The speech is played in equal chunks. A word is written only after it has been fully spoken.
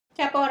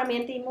ព័ត៌មា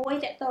នទី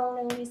1ចាក់តង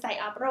នឹងវិស័យ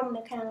អប់រំ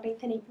នៅខាងរាជ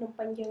ធានីភ្នំ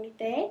ពេញយើងនេះ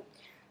ទេ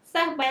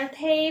សិស្ស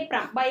BLT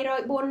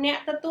 804 នា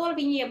ក់ទទួល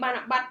វិញ្ញាបន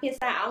បត្រភា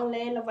សាអង់គ្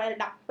លេស Level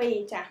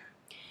 12 ចា៎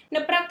នៅ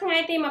ព្រឹកថ្ងៃ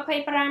ទី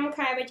25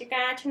ខែវិច្ឆិ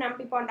កាឆ្នាំ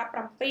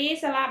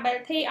2017សាលា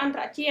BLT អន្ត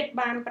រជាតិ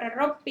បានប្រា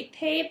រព្ធពិ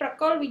ធីប្រ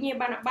គល់វិញ្ញា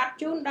បនបត្រ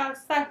ជូនដល់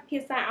សិស្សភា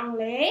សាអង់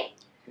គ្លេស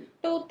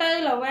ទូទៅ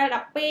Level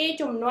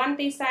 12 ចំនួន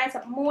ទី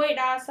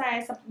41ដល់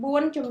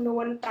44ចំនួ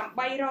ន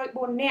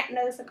804នាក់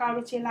នៅសាកល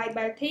វិទ្យាល័យ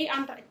BLT អ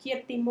ន្តរជា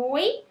តិទី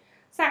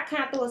1សា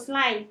ខាទួលស្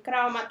លែងក្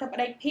រោមអធិប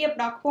តីភាព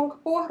ដ៏ខ្ពង់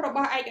ខ្ពស់រប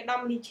ស់ឯកឧត្ត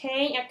មលីឆេ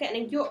ងអគ្គ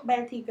នាយក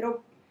BLT Group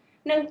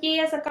និងជា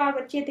សាកល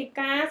វិទ្យាធិ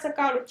ការសាក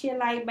លវិទ្យា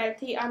ល័យ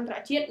BLT អន្តរ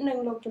ជាតិនិង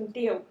លោកជំ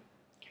ទាវ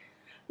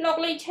លោក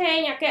លីឆេង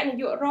អគ្គនា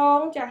យករង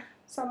ចាស់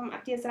សូមអ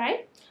ធិស្ឋាន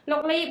លោ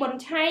កលីប៊ុន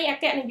ឆៃអ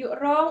គ្គនាយក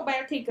រង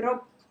BLT Group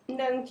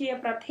និងជា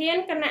ប្រធាន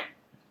គណៈ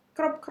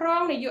គ្រប់គ្រ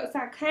ងនាយក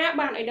សាខា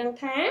បានឲ្យដឹង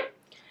ថា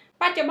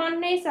បច្ចុប្បន្ន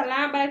នេះសា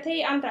លា BLT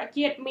អន្តរ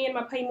ជាតិមាន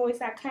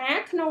21សាខា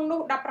ក្នុង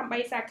នោះ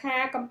18សាខា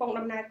កំពុង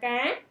ដំណើរកា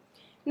រ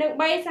និង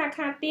3សា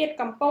ខាទៀត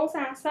កំពុង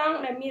សាងសង់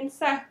ដែលមាន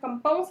សិស្សកំ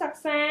ពុងសិ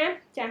ក្សា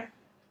ចាស់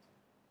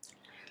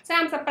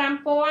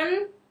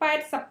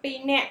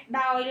35,082 នាក់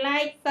ដោយឡែ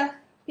កសិស្ស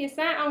ភា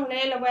សាអង់គ្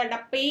លេស Level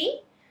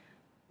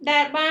 12ដែ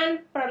លបាន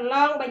ប្រឡ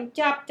ងបញ្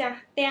ចប់ចាស់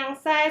ទាំង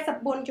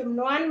44ចំ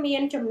នួនមា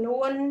នចំ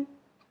នួន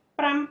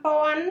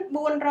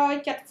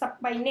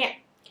5,473 នាក់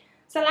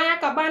សាលា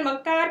ក៏បានប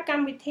ង្កើតក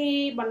ម្មវិធី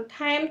បន្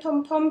ថែម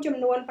ធំចំ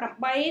នួន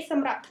8ស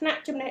ម្រាប់ថ្នាក់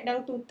ចំណេះដឹង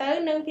ទូទៅ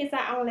និងភាសា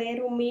អង់គ្លេស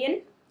រួមមាន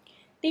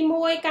ទី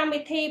1កម្ម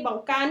វិធីប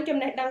ង្កើនចំ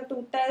ណេះដឹងទូ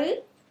ទៅ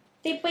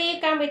ទី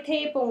2កម្មវិធី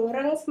ពង្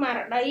រឹងស្មារ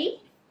តី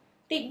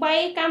ទី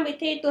3កម្មវិ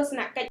ធីទស្ស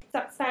នកិច្ច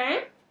សិក្សា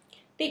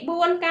ទី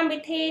4កម្មវិ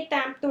ធី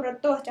តាមទូរ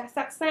ទស្សន៍ចាស់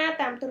សិក្សា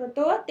តាមទូរទ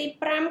ស្សន៍ទី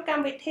5ក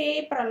ម្មវិធី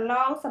ប្រឡ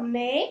ងសំ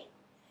ណេរ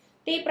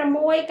ទី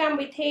6កម្ម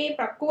វិធី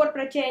ប្រកួត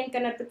ប្រជែងគ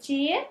ណិតវិទ្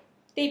យា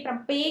ទី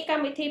7ក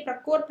ម្មវិធីប្រ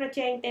កួតប្រ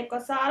ជែងទេពកោ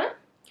សល្យ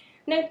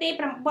និងទី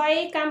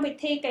8កម្មវិ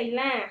ធីកី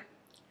ឡា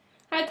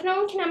ហើយក្នុង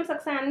ឆ្នាំសិ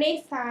ក្សានេះ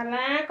សា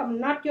លាកំ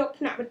ណត់យក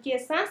ថ្នាក់វិទ្យា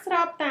សាស្ត្រស្រ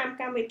បតាម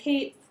កម្មវិធី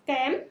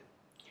STEM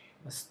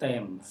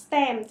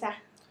ចា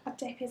អត់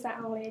ចេះភាសា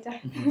អង់គ្លេសចា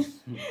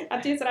អ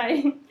ត់ចេះស្រី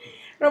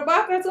រប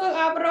ស់ក្រសួង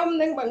អប់រំ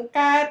នឹងបង្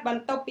កើតប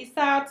ន្ទប់ពិ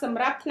សោធន៍សម្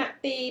រាប់ថ្នាក់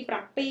ទី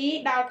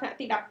7ដល់ថ្នាក់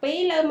ទី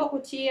12លើមុខ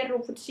វិជ្ជារូ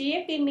បវិទ្យា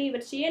គីមី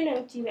វិទ្យានិង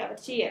ជីវវិ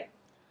ទ្យា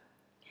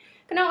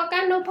ក្នុងឱកា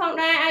សនោះផង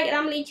ដែរឯកឧត្ត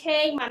មលីឆេ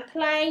ងបានថ្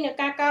លែងនៅ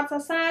ការកោតស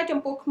រសើរចំ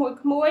ពោះក្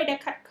មួយៗដែល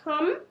ខិត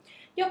ខំ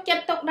យកចិ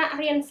ត្តទុកដាក់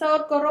រៀនសូ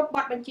ត្រគោរពប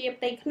ទបញ្ជា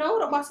ផ្ទៃក្នុង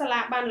របស់សាលា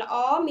បានល្អ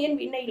មាន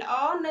វិន័យល្អ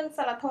និង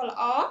សីលធម៌ល្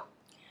អ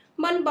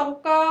មិនបង្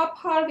ក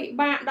ផលវិ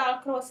បាកដល់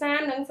គ្រួសារ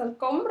និងសង្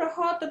គមរ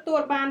ហូតទទួ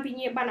លបានវិញ្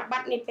ញាបនប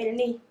ត្រនាពេល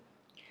នេះ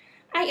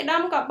ឯកឧត្ត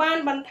មក៏បាន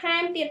បន្ថែ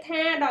មទៀត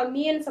ថាដោយ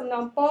មានសំណូ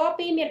មពរ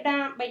ពីមាតា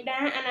បិតា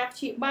អាណាព្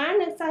យាបាល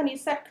និងសិស្សនិ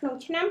ស្សិតក្នុង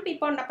ឆ្នាំ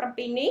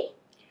2017នេះ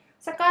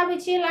សាកលវិ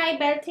ទ្យាល័យ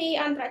BLT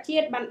អន្តរជា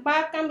តិបានបើ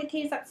កកម្មវិ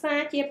ធីសិក្សា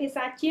ជាភា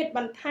សាជាតិប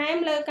ន្ថែម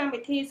លើកម្ម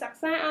វិធីសិក្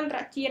សាអន្តរ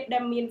ជាតិដែ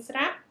លមានស្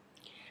រាប់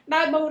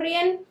ដោយបង្រៀ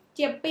ន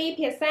ជា2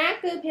ភាសា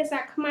គឺភាសា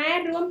ខ្មែរ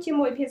រួមជា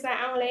មួយភាសា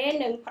អង់គ្លេស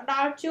និងផ្ដ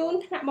ល់ជូន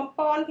ថ្នាក់បំ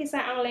ពន់ភាសា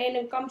អង់គ្លេស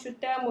និងកុំព្យូ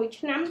ទ័រ1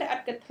ឆ្នាំដែលឥ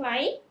តគិតថ្លៃ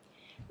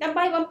ដើម្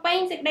បីបំពេញ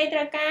សេចក្តីត្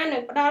រូវការនិ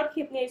ងផ្ដល់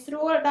ភាពងាយស្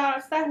រួលដល់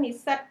សិស្សនិ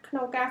ស្សិតក្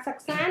នុងការសិ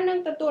ក្សានិង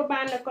ទទួល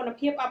បាននូវគុណ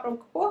ភាពអប់រំ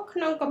ខ្ពស់ក្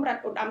នុងកម្រិត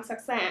ឧត្តមសិ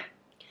ក្សា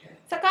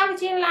សាកលវិ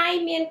ទ្យាល័យ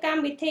មានកម្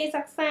មវិធី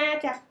សិក្សា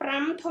ចាស់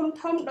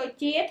5ធំដូច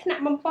ជាថ្នា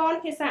ក់បំពន់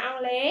ភាសាអង់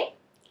គ្លេស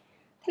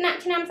ថ្នាក់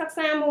ឆ្នាំសិក្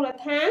សាមូល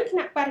ដ្ឋានថ្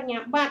នាក់បរិញ្ញា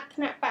បត្រថ្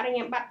នាក់បរិញ្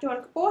ញាបត្រជាន់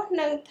ខ្ពស់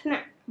និងថ្នា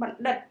ក់បណ្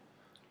ឌិត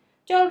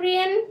ចូល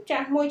រៀនចា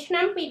ស់1ឆ្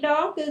នាំ2ដ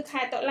ងគឺ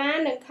ខែតុលា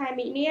និងខែ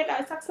មីនាដោ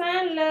យសិក្សា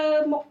លើ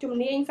មុខជំ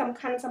នាញសំ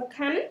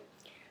ខាន់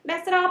ដែល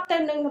ស្របទៅ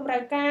នឹងតម្រូ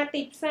វការ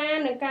ទីផ្សារ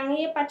និងការ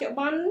ងារបច្ចុប្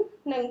បន្ន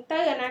និងទៅ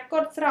អនាគ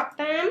តស្រប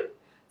តាម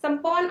ស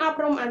ម្ព័ន្ធអប់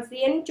រំអា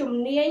ស៊ានជំ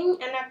នាញ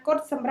អនាគត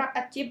សម្រាប់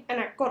អាជីពអ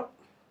នាគត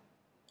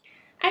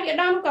ឯកឧត្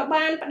តមក៏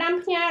បានផ្ដាំ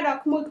ផ្ញើដល់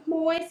ក្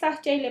មួយសិស្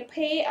សជ័យលា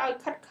ភីឲ្យ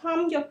ខិតខំ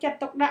យកចិត្ត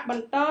ទុកដាក់ប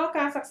ន្ត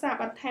ការសិក្សា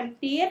បន្ថែម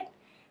ទៀត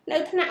នៅ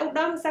ថ្នាក់ឧត្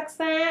តមសិក្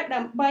សា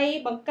ដើម្បី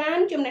បង្កើន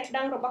ចំណេះ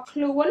ដឹងរបស់ខ្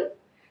លួន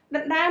ដ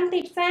ណ្ដើមទី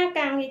ផ្សារ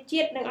ការងារ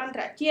ជាតិនិងអន្ត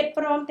រជាតិ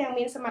ព្រមទាំង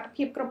មានសមត្ថ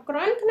ភាពគ្រប់គ្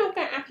រាន់ក្នុង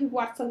ការអភិវ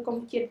ឌ្ឍសង្គម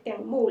ជាតិទាំ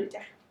ងមូល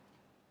ចា៎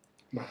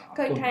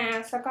ឃើញថា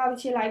សាកលវិ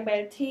ទ្យាល័យ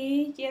BLT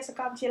ជាសា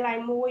កលវិទ្យាល័យ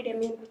មួយដែល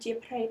មានប្រជា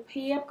ប្រិយ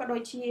ភាពក៏ដូ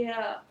ចជា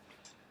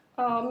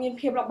មាន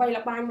ភាពល្បី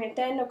ល្បាញមែន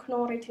ទែននៅក្នុ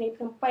ងរាជធានី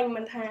ភ្នំពេញ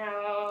មិនថា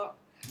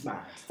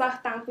សិស្ស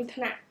តាំងពី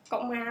ថ្នាក់កុ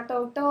មារតូ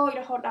ចរ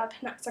ហូតដល់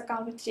ថ្នាក់សាកល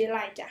វិទ្យា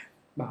ល័យចា៎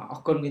បាទអរ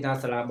គុណគេថា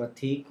សាលា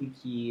BLT គឺ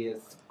ជា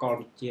សាកល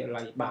វិទ្យា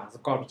ល័យបាទ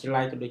សាកលវិទ្យា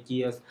ល័យក៏ដូចជា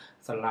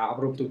សាលាអ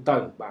ប់រំទូទៅ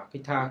បាទគេ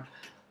ថា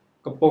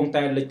កំពុង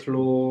តែលេចធ្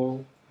លោ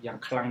យ៉ាង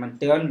ខ្លាំងមែន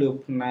ទែនលើ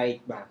ផ្នែក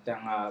បាទទាំ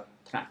ង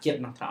ថ្នាក់ជាតិ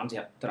និងថ្នាក់អន្ត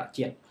រ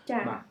ជាតិ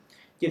បាទ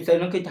ជាពិសេស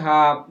នោះគេថា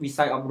វិ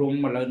ស័យអប់រំឥ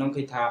ឡូវនោះ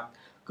គេថា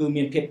គឺ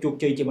មានភាពជោគ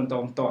ជ័យជាបន្ត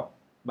បន្ទាប់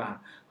បាទ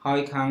ហើយ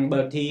ខាង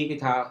BLT គេ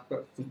ថា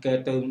សង្កេត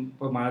ទៅ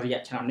ប្រមាណរ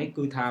យៈឆ្នាំនេះ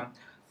គឺថា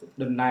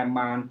ដណ្ដើម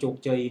បានជោគ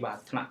ជ័យបាទ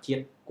ថ្នាក់ជា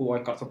តិគួរឲ្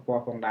យកត់សម្គា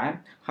ល់ផងដែរ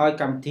ហើយ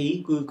កម្មវិធី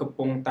គឺកំ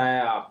ពុងតែ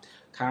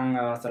ខាង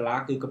សាលា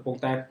គឺកំពុង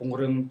តែពង្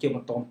រឹងជាប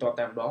ន្តបន្ទាប់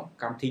តែម្ដង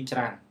កម្មវិធីច្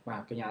រើនបា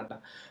ទកញ្ញា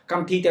កម្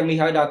មវិធីទាំងនេះ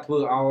ហើយដល់ធ្វើ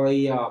ឲ្យ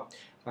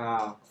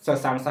សិ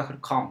ស្សានុសិស្សខិត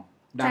ខំ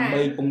ដើម្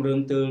បីពង្រឹង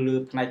ទៅលើ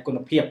ផ្នែកគុណ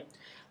ភាព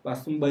បាទ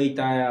សូម្បី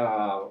តែ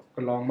ក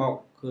ន្លងមក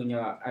ឃើញ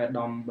អា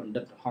ដាមបណ្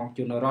ឌិតហង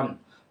ជួនរ៉ុន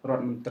រ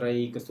ដ្ឋមន្ត្រី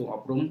ក្រសួងអ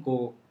ប់រំក៏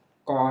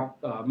គាត់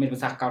មានប្រ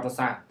សាសន៍កោតសរ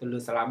សើរទៅលើ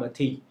សាលាបើ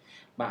ធី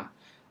បាទ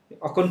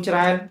អរគុណច្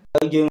រើន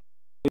យើង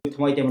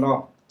ថ្មីតែម្ដង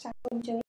ចា៎គុំជើ